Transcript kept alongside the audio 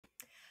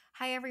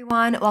Hi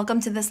everyone, welcome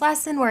to this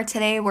lesson where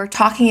today we're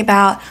talking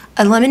about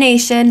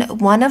elimination,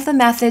 one of the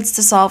methods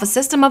to solve a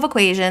system of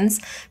equations.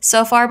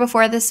 So far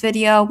before this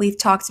video, we've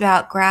talked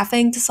about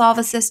graphing to solve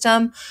a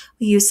system.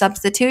 We used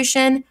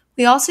substitution.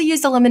 We also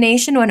used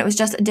elimination when it was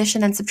just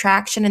addition and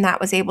subtraction and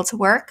that was able to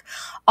work.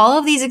 All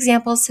of these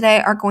examples today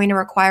are going to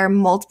require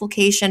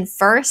multiplication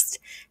first,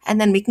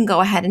 and then we can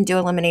go ahead and do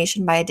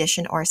elimination by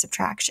addition or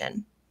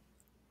subtraction.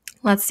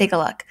 Let's take a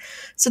look.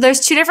 So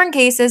there's two different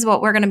cases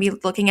what we're going to be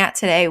looking at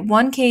today.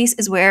 One case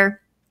is where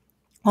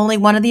only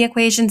one of the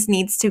equations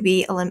needs to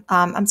be only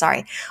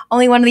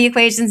one of the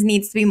equations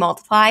needs to be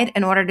multiplied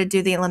in order to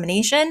do the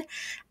elimination.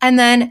 And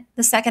then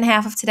the second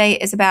half of today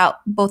is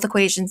about both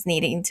equations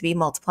needing to be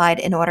multiplied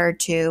in order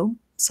to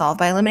solve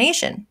by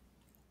elimination.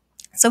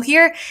 So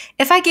here,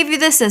 if I give you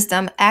the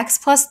system x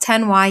plus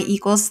 10y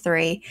equals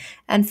 3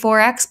 and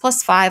 4x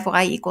plus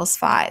 5y equals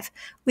 5,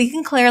 we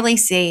can clearly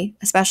see,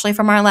 especially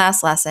from our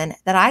last lesson,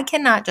 that I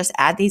cannot just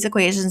add these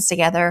equations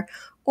together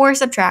or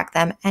subtract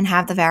them and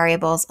have the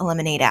variables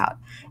eliminate out.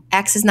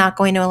 X is not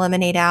going to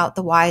eliminate out,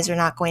 the y's are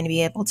not going to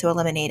be able to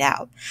eliminate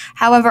out.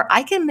 However,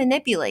 I can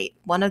manipulate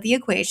one of the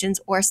equations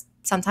or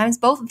sometimes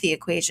both of the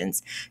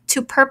equations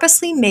to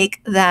purposely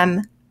make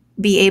them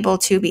be able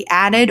to be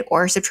added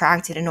or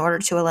subtracted in order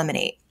to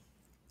eliminate.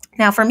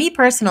 Now, for me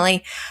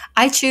personally,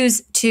 I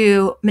choose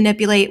to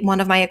manipulate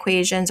one of my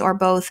equations or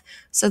both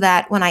so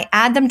that when I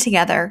add them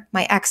together,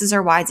 my x's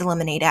or y's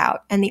eliminate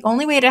out. And the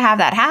only way to have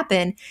that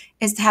happen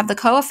is to have the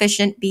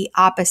coefficient be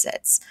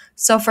opposites.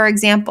 So for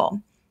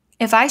example,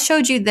 if I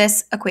showed you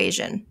this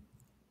equation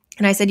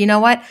and I said, you know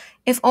what,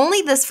 if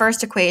only this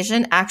first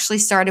equation actually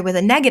started with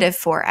a negative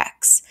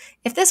 4x.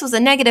 If this was a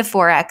negative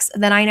 4x,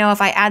 then I know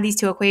if I add these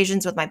two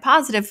equations with my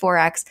positive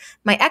 4x,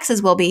 my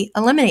x's will be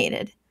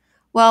eliminated.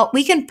 Well,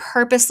 we can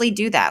purposely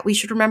do that. We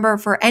should remember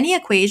for any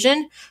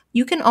equation,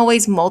 you can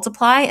always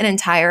multiply an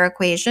entire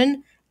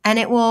equation and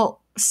it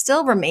will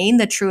still remain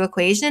the true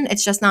equation.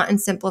 It's just not in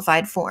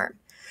simplified form.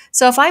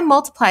 So if I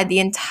multiplied the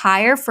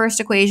entire first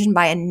equation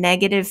by a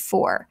negative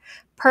 4,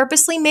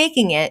 purposely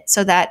making it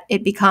so that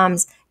it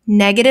becomes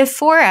negative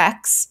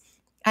 4x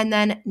and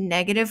then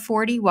negative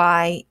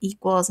 40y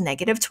equals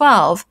negative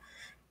 12,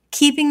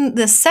 keeping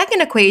the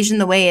second equation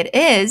the way it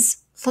is,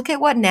 look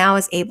at what now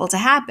is able to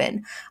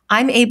happen.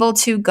 I'm able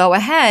to go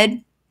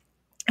ahead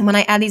and when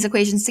I add these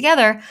equations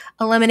together,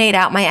 eliminate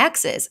out my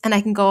x's and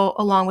I can go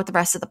along with the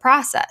rest of the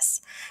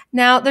process.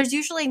 Now, there's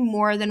usually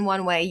more than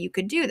one way you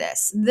could do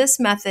this. This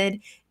method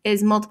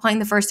is multiplying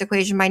the first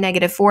equation by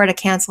negative 4 to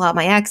cancel out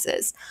my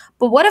x's.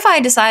 But what if I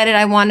decided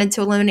I wanted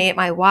to eliminate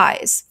my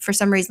y's? For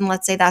some reason,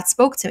 let's say that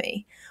spoke to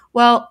me.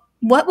 Well,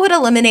 what would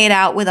eliminate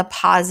out with a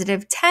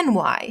positive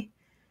 10y?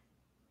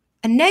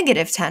 A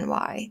negative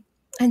 10y.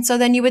 And so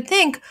then you would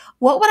think,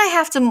 what would I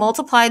have to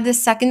multiply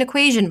this second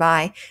equation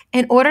by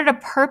in order to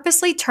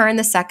purposely turn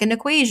the second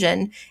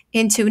equation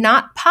into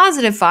not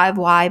positive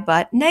 5y,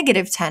 but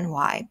negative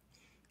 10y?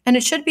 And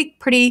it should be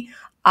pretty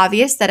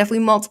obvious that if we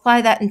multiply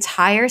that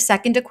entire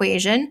second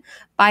equation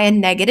by a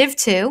negative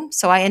 2,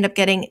 so I end up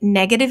getting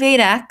negative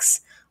 8x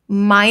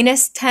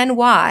minus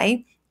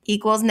 10y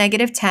equals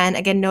negative 10.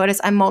 Again, notice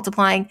I'm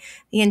multiplying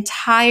the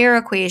entire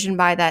equation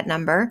by that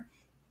number.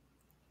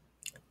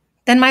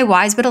 Then my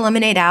y's would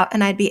eliminate out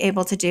and I'd be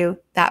able to do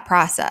that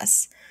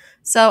process.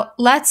 So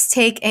let's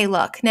take a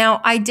look.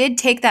 Now, I did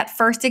take that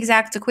first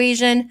exact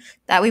equation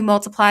that we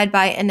multiplied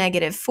by a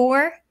negative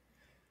 4.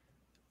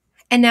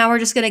 And now we're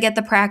just going to get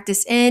the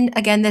practice in.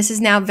 Again, this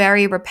is now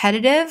very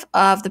repetitive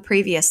of the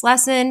previous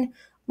lesson.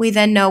 We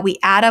then know we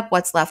add up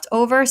what's left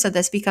over. So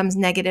this becomes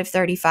negative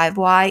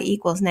 35y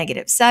equals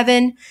negative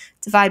 7.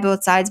 Divide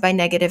both sides by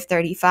negative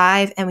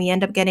 35 and we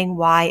end up getting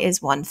y is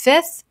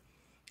 1/5.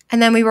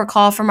 And then we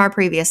recall from our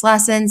previous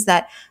lessons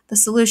that the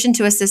solution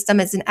to a system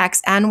is an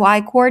x and y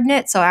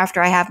coordinate. So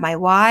after I have my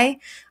y,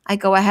 I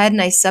go ahead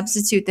and I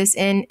substitute this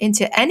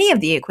into any of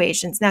the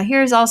equations. Now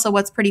here's also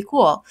what's pretty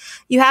cool.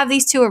 You have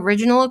these two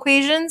original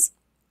equations,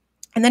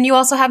 and then you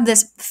also have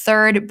this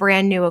third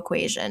brand new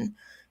equation.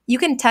 You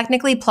can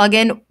technically plug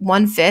in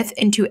 1/5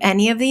 into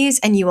any of these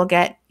and you will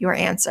get your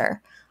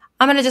answer.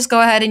 I'm going to just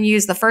go ahead and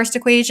use the first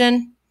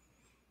equation,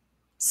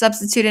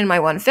 substitute in my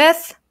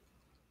 1/5.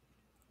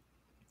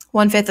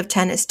 1/5 of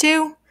 10 is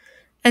 2,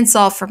 and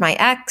solve for my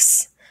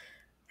x.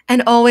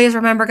 And always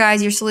remember,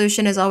 guys, your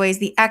solution is always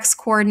the x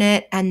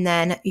coordinate and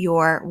then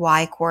your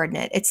y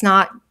coordinate. It's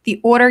not the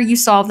order you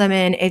solve them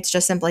in, it's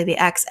just simply the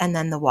x and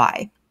then the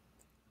y.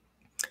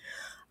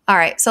 All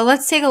right, so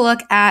let's take a look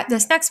at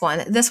this next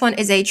one. This one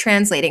is a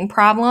translating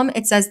problem.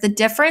 It says the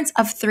difference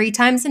of 3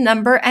 times the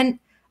number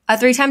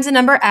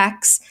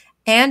x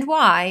and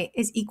y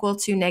is equal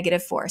to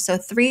negative 4. So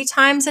 3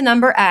 times the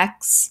number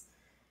x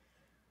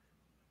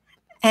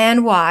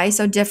and y,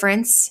 so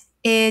difference,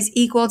 is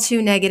equal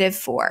to negative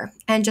 4.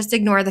 And just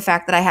ignore the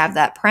fact that I have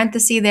that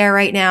parenthesis there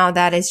right now.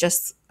 That is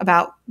just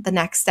about the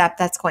next step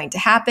that's going to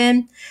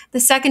happen.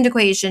 The second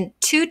equation,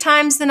 2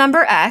 times the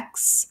number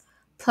x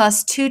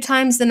plus 2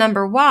 times the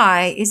number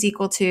y is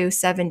equal to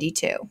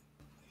 72.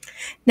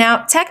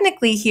 Now,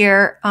 technically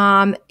here,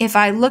 if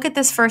I look at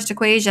this first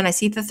equation, I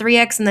see the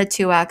 3x and the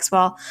 2x.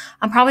 Well,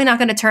 I'm probably not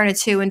going to turn a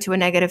 2 into a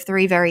negative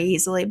 3 very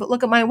easily, but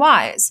look at my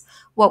y's.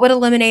 What would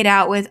eliminate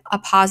out with a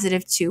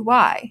positive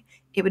 2y?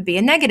 It would be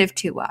a negative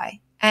 2y.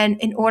 And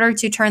in order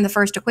to turn the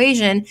first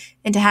equation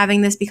into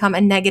having this become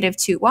a negative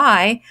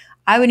 2y,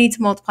 I would need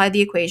to multiply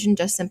the equation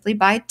just simply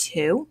by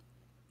 2,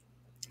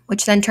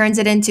 which then turns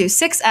it into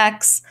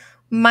 6x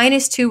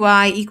minus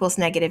 2y equals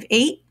negative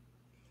 8.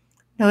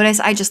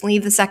 Notice I just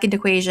leave the second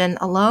equation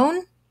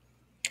alone.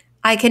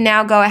 I can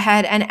now go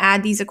ahead and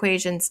add these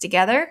equations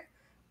together,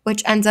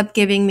 which ends up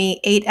giving me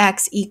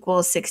 8x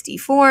equals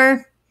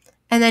 64.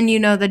 And then you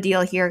know the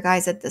deal here,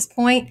 guys, at this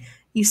point.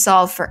 You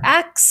solve for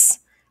x,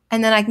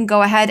 and then I can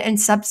go ahead and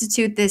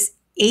substitute this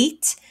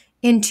 8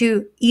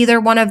 into either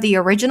one of the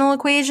original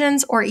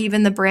equations or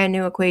even the brand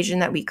new equation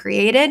that we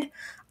created.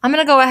 I'm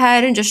going to go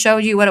ahead and just show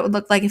you what it would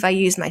look like if I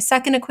used my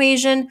second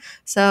equation.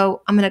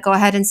 So I'm going to go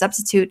ahead and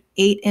substitute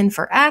 8 in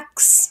for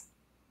x.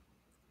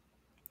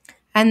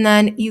 And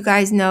then you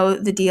guys know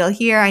the deal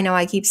here. I know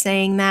I keep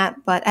saying that,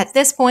 but at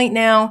this point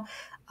now,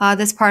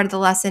 this part of the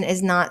lesson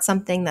is not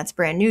something that's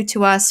brand new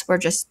to us. We're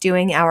just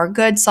doing our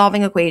good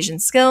solving equation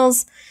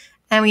skills,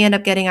 and we end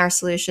up getting our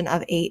solution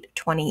of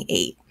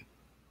 828.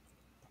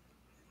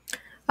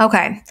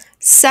 Okay,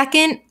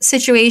 second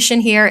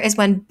situation here is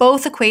when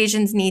both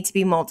equations need to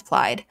be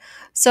multiplied.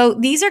 So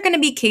these are going to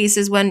be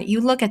cases when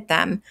you look at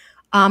them.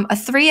 A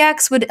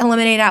 3x would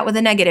eliminate out with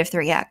a negative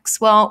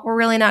 3x. Well, we're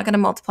really not going to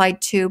multiply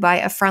 2 by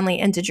a friendly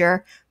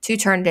integer to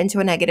turn it into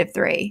a negative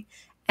 3.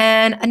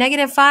 And a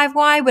negative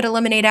 5y would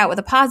eliminate out with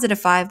a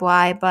positive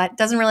 5y, but it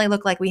doesn't really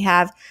look like we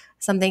have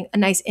a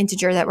nice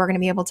integer that we're going to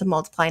be able to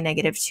multiply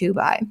negative 2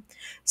 by.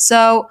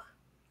 So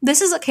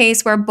this is a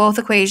case where both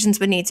equations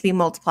would need to be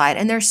multiplied,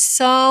 and there's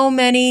so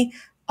many,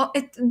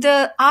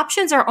 the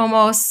options are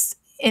almost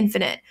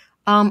infinite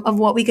of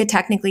what we could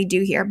technically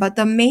do here, but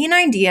the main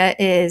idea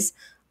is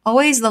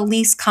always the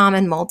least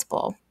common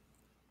multiple.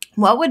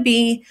 What would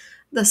be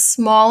the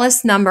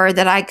smallest number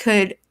that I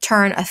could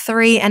turn a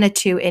 3 and a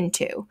 2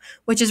 into,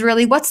 which is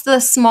really what's the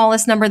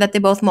smallest number that they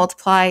both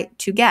multiply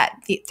to get?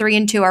 The 3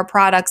 and 2 are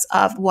products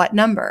of what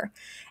number?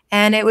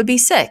 And it would be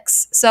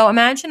 6. So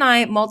imagine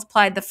I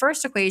multiplied the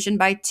first equation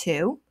by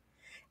 2.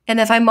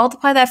 And if I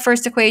multiply that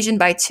first equation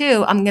by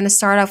 2, I'm going to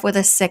start off with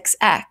a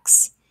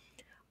 6x.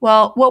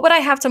 Well, what would I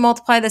have to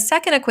multiply the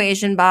second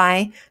equation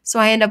by?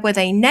 So I end up with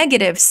a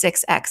negative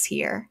 6x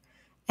here.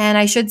 And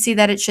I should see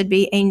that it should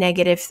be a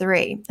negative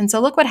 3. And so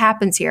look what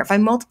happens here. If I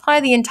multiply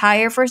the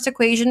entire first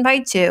equation by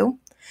 2,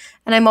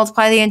 and I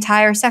multiply the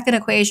entire second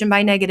equation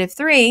by negative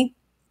 3,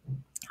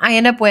 I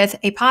end up with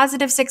a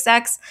positive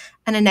 6x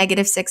and a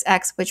negative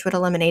 6x, which would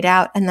eliminate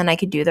out, and then I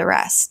could do the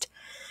rest.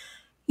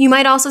 You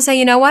might also say,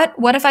 you know what?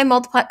 What if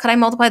could I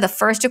multiply the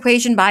first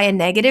equation by a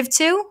negative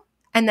 2,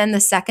 and then the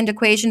second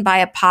equation by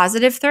a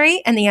positive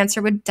 3? And the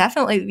answer would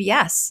definitely be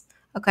yes,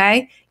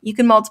 okay? You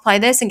can multiply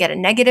this and get a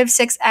negative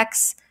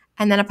 6x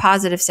and then a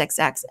positive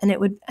 6x, and it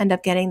would end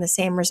up getting the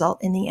same result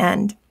in the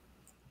end.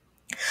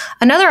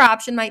 Another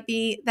option might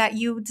be that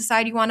you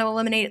decide you want to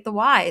eliminate the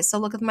y's. So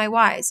look at my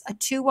y's, a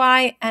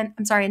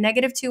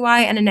negative 2y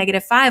and a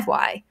negative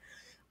 5y.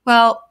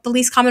 Well, the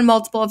least common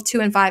multiple of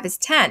 2 and 5 is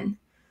 10.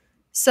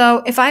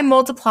 So if I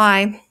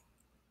multiply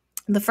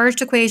the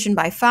first equation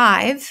by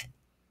 5,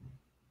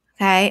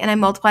 okay, and I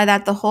multiply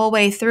that the whole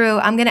way through,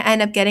 I'm going to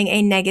end up getting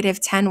a negative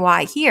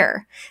 10y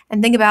here.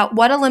 And think about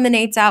what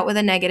eliminates out with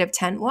a negative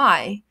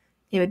 10y.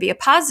 It would be a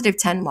positive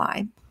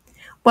 10y.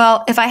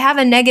 Well, if I have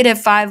a negative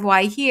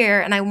 5y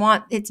here and I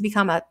want it to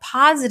become a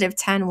positive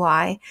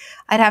 10y,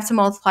 I'd have to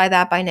multiply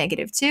that by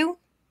negative 2.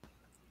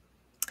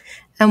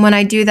 And when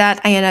I do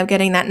that, I end up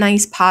getting that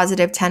nice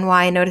positive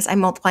 10y. And notice I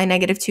multiply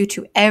negative 2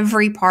 to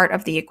every part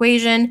of the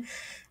equation.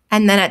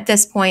 And then at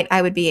this point,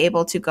 I would be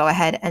able to go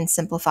ahead and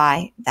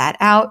simplify that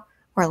out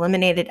or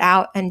eliminate it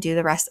out and do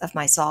the rest of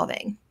my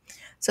solving.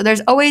 So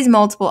there's always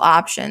multiple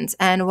options.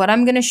 And what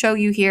I'm going to show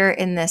you here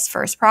in this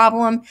first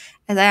problem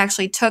is I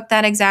actually took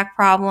that exact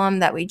problem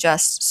that we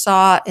just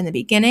saw in the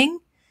beginning.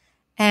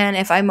 And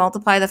if I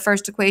multiply the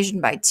first equation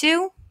by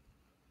 2,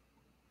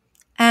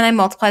 and I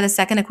multiply the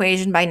second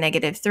equation by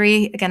negative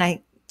 3, again,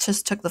 I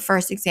just took the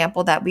first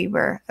example that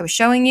I was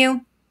showing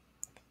you.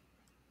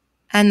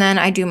 And then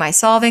I do my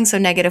solving. So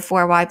negative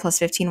 4y plus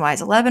 15y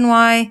is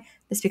 11y.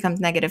 This becomes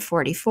negative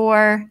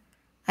 44.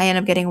 I end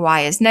up getting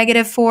y is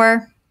negative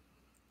 4.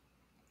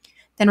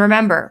 Then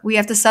remember, we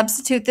have to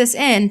substitute this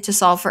in to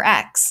solve for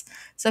x.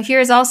 So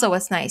here's also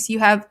what's nice. You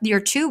have your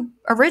 2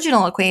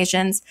 original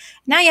equations.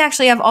 Now you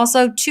actually have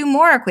also 2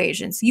 more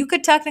equations. You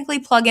could technically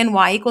plug in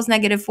y equals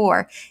negative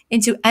 4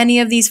 into any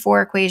of these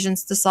 4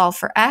 equations to solve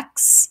for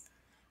x.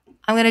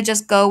 I'm going to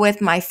just go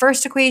with my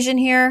first equation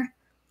here.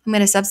 I'm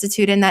going to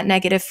substitute in that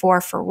negative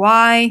 4 for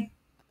y.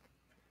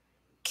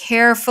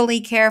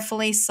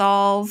 Carefully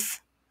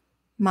solve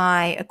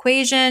my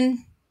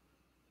equation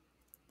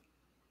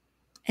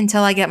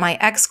until I get my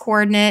x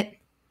coordinate.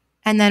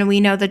 And then we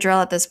know the drill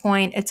at this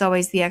point. It's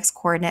always the x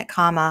coordinate,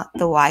 comma,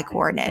 the y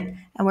coordinate.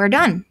 And we're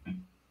done.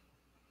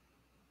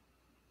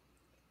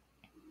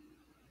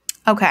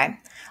 Okay,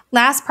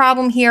 last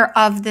problem here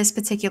of this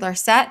particular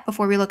set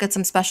before we look at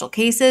some special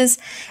cases.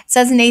 It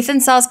says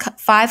Nathan sells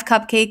 5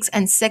 cupcakes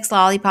and 6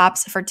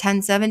 lollipops for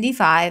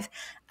 $10.75,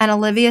 and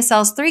Olivia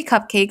sells 3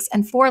 cupcakes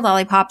and 4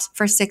 lollipops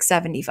for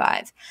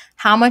 $6.75.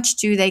 How much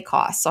do they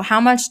cost? So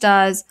how much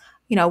does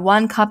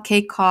one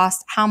cupcake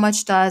cost? How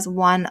much does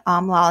one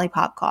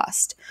lollipop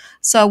cost?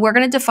 So we're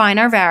going to define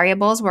our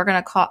variables. We're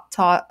going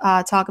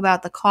to talk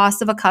about the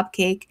cost of a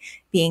cupcake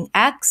being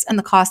X and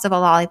the cost of a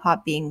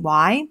lollipop being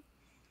Y.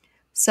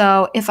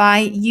 So if I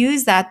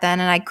use that then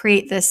and I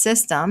create this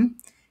system,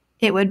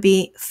 it would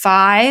be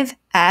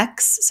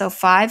 5x, so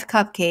 5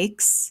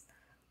 cupcakes,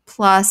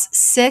 plus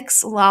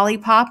 6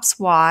 lollipops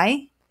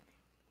y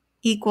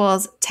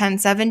equals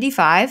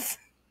 1075.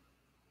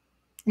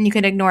 And you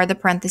could ignore the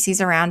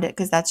parentheses around it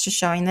because that's just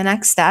showing the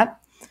next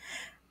step.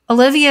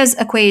 Olivia's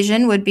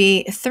equation would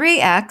be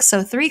 3x,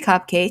 so 3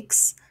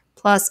 cupcakes,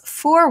 plus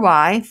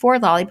 4y, 4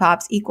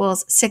 lollipops,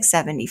 equals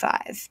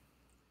 675.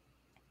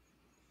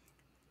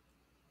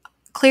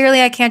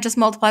 Clearly, I can't just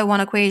multiply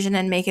one equation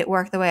and make it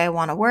work the way I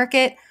want to work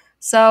it.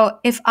 So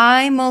if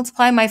I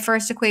multiply my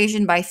first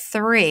equation by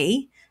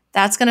 3,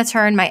 that's going to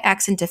turn my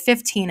x into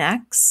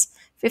 15x.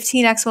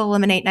 15x will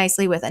eliminate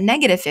nicely with a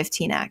negative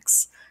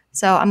 15x.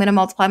 So I'm going to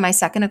multiply my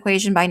second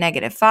equation by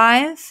negative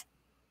 5.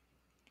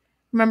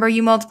 Remember,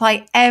 you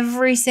multiply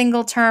every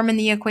single term in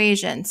the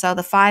equation. So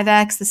the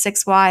 5x, the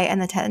 6y, and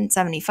the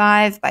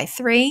 1075 by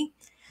 3.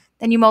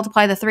 Then you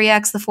multiply the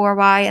 3x, the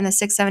 4y, and the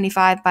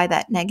 675 by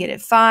that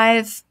negative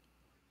 5.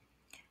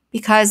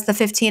 Because the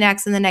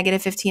 15x and the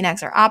negative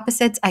 15x are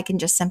opposites, I can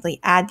just simply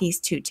add these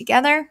two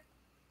together.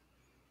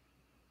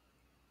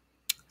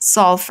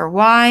 Solve for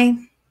y.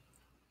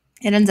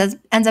 It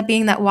ends up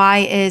being that y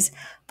is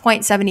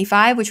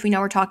 0.75, which we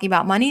know we're talking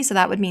about money, so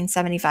that would mean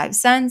 75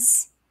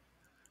 cents.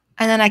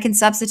 And then I can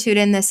substitute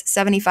in this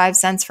 75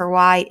 cents for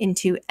y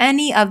into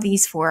any of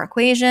these 4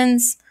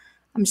 equations.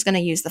 I'm just going to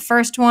use the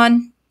first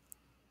one.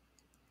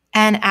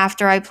 And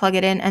after I plug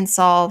it in and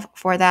solve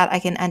for that, I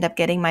can end up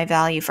getting my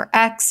value for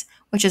x,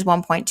 which is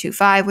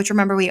 1.25, which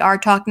remember we are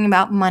talking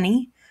about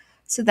money.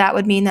 So that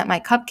would mean that my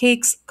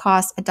cupcakes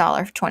cost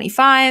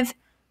 $1.25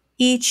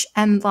 each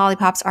and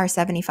lollipops are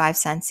 75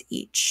 cents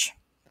each.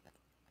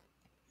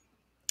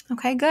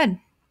 Okay, good.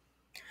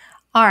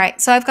 All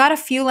right, so I've got a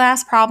few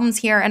last problems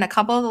here, and a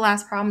couple of the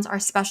last problems are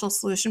special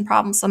solution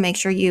problems, so make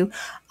sure you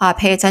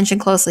pay attention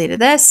closely to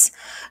this.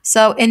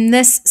 So in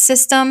this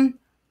system,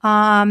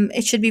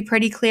 it should be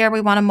pretty clear.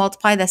 We want to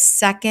multiply the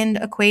second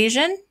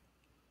equation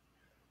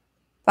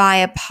by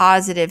a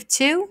positive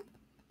 2.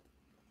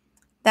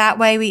 That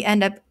way we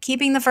end up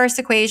keeping the first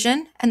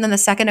equation, and then the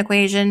second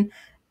equation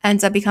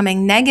ends up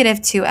becoming negative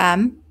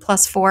 2m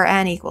plus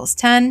 4n equals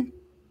 10.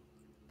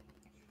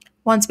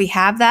 Once we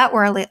have that,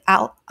 we're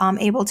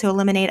able to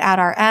eliminate out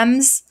our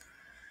m's,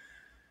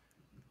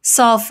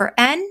 solve for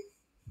n,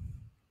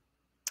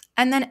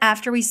 and then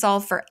after we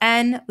solve for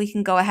n, we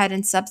can go ahead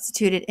and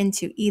substitute it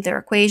into either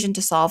equation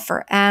to solve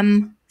for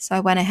m. So I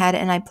went ahead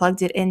and I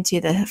plugged it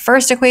into the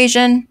first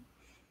equation,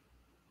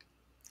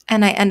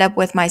 and I end up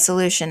with my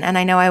solution. And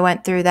I know I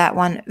went through that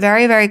one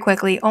very, very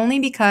quickly, only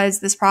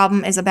because this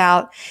problem is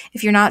about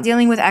if you're not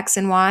dealing with x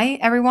and y,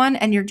 everyone,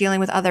 and you're dealing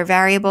with other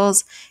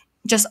variables,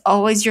 just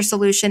always your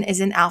solution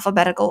is in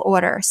alphabetical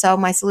order. So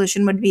my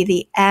solution would be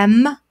the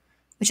m,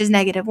 which is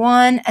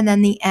 -1, and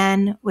then the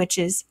n, which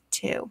is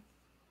 2.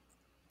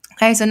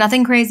 Okay, so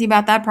nothing crazy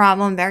about that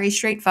problem, very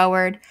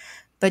straightforward,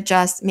 but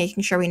just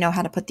making sure we know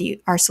how to put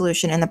our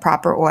solution in the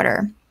proper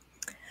order.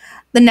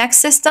 The next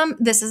system,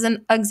 this is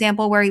an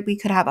example where we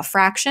could have a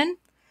fraction.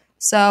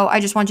 So I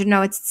just want you to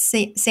know it's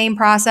the same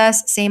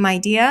process, same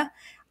idea.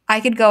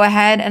 I could go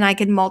ahead and I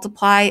could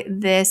multiply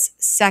this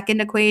second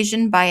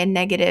equation by a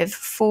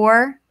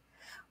 -4,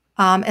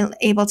 and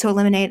able to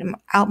eliminate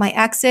out my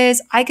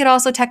x's. I could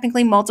also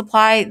technically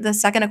multiply the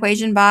second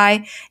equation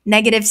by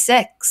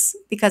 -6,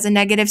 because a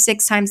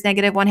 -6 times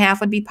 -1/2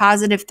 would be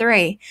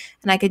 +3,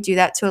 and I could do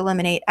that to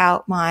eliminate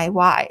out my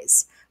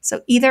y's.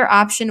 So either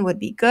option would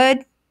be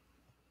good.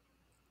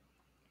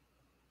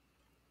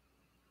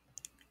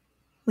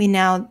 We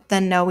now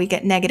then know we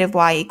get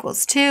 -y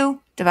equals 2.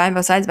 Divide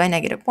both sides by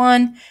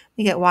 -1.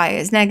 We get y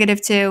is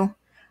 -2.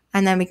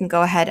 And then we can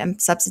go ahead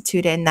and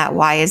substitute in that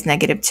y is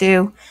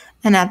 -2.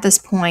 And at this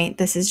point,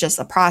 this is just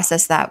a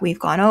process that we've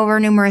gone over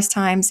numerous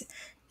times.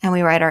 And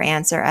we write our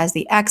answer as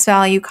the x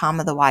value,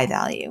 comma, the y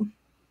value.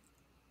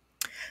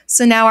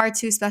 So now our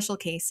two special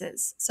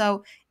cases.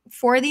 So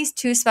for these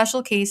two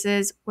special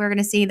cases, we're going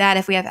to see that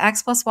if we have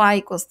x plus y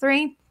equals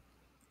 3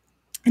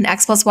 and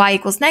x plus y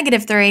equals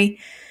 -3,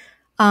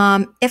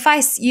 if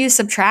I use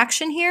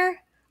subtraction here,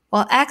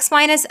 well, x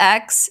minus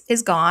x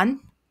is gone,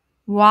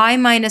 y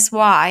minus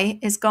y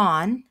is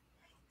gone,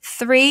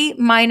 3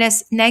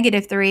 minus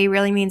 -3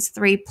 really means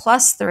 3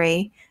 plus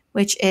 3,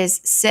 which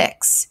is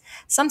 6.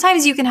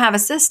 Sometimes you can have a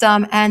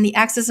system and the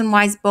x's and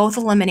y's both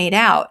eliminate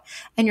out,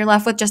 and you're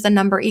left with just a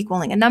number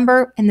equaling a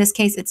number. In this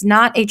case, it's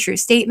not a true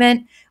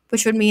statement.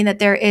 which would mean that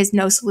there is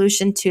no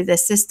solution to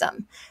this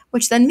system,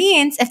 which then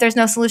means if there's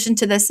no solution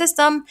to this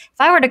system, if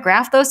I were to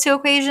graph those two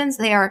equations,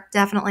 they are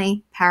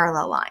definitely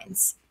parallel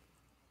lines.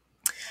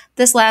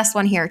 This last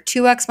one here,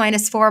 2x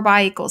minus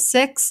 4y equals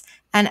 6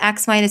 and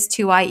x minus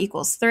 2y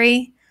equals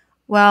 3.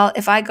 Well,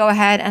 if I go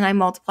ahead and I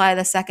multiply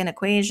the second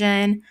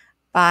equation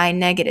by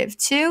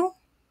 -2,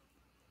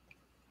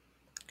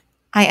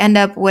 I end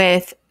up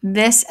with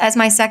this as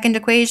my second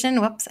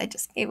equation. Whoops, I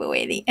just gave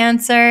away the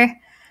answer.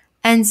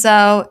 And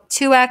so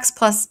 2x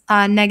plus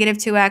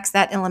 -2x,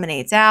 that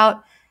eliminates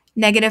out.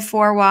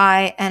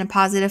 -4y and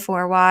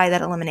 +4y,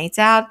 that eliminates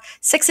out.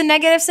 6 and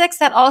 -6,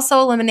 that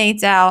also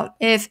eliminates out.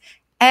 If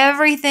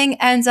everything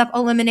ends up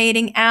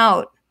eliminating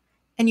out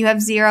and you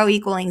have 0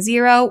 equaling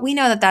 0, we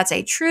know that that's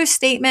a true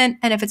statement.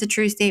 And if it's a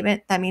true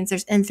statement, that means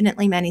there's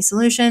infinitely many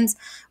solutions,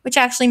 which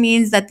actually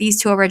means that these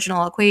two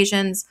original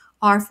equations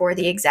are for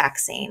the exact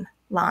same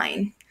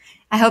line.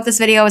 I hope this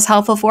video was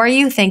helpful for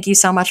you. Thank you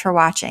so much for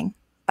watching.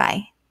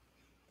 Bye.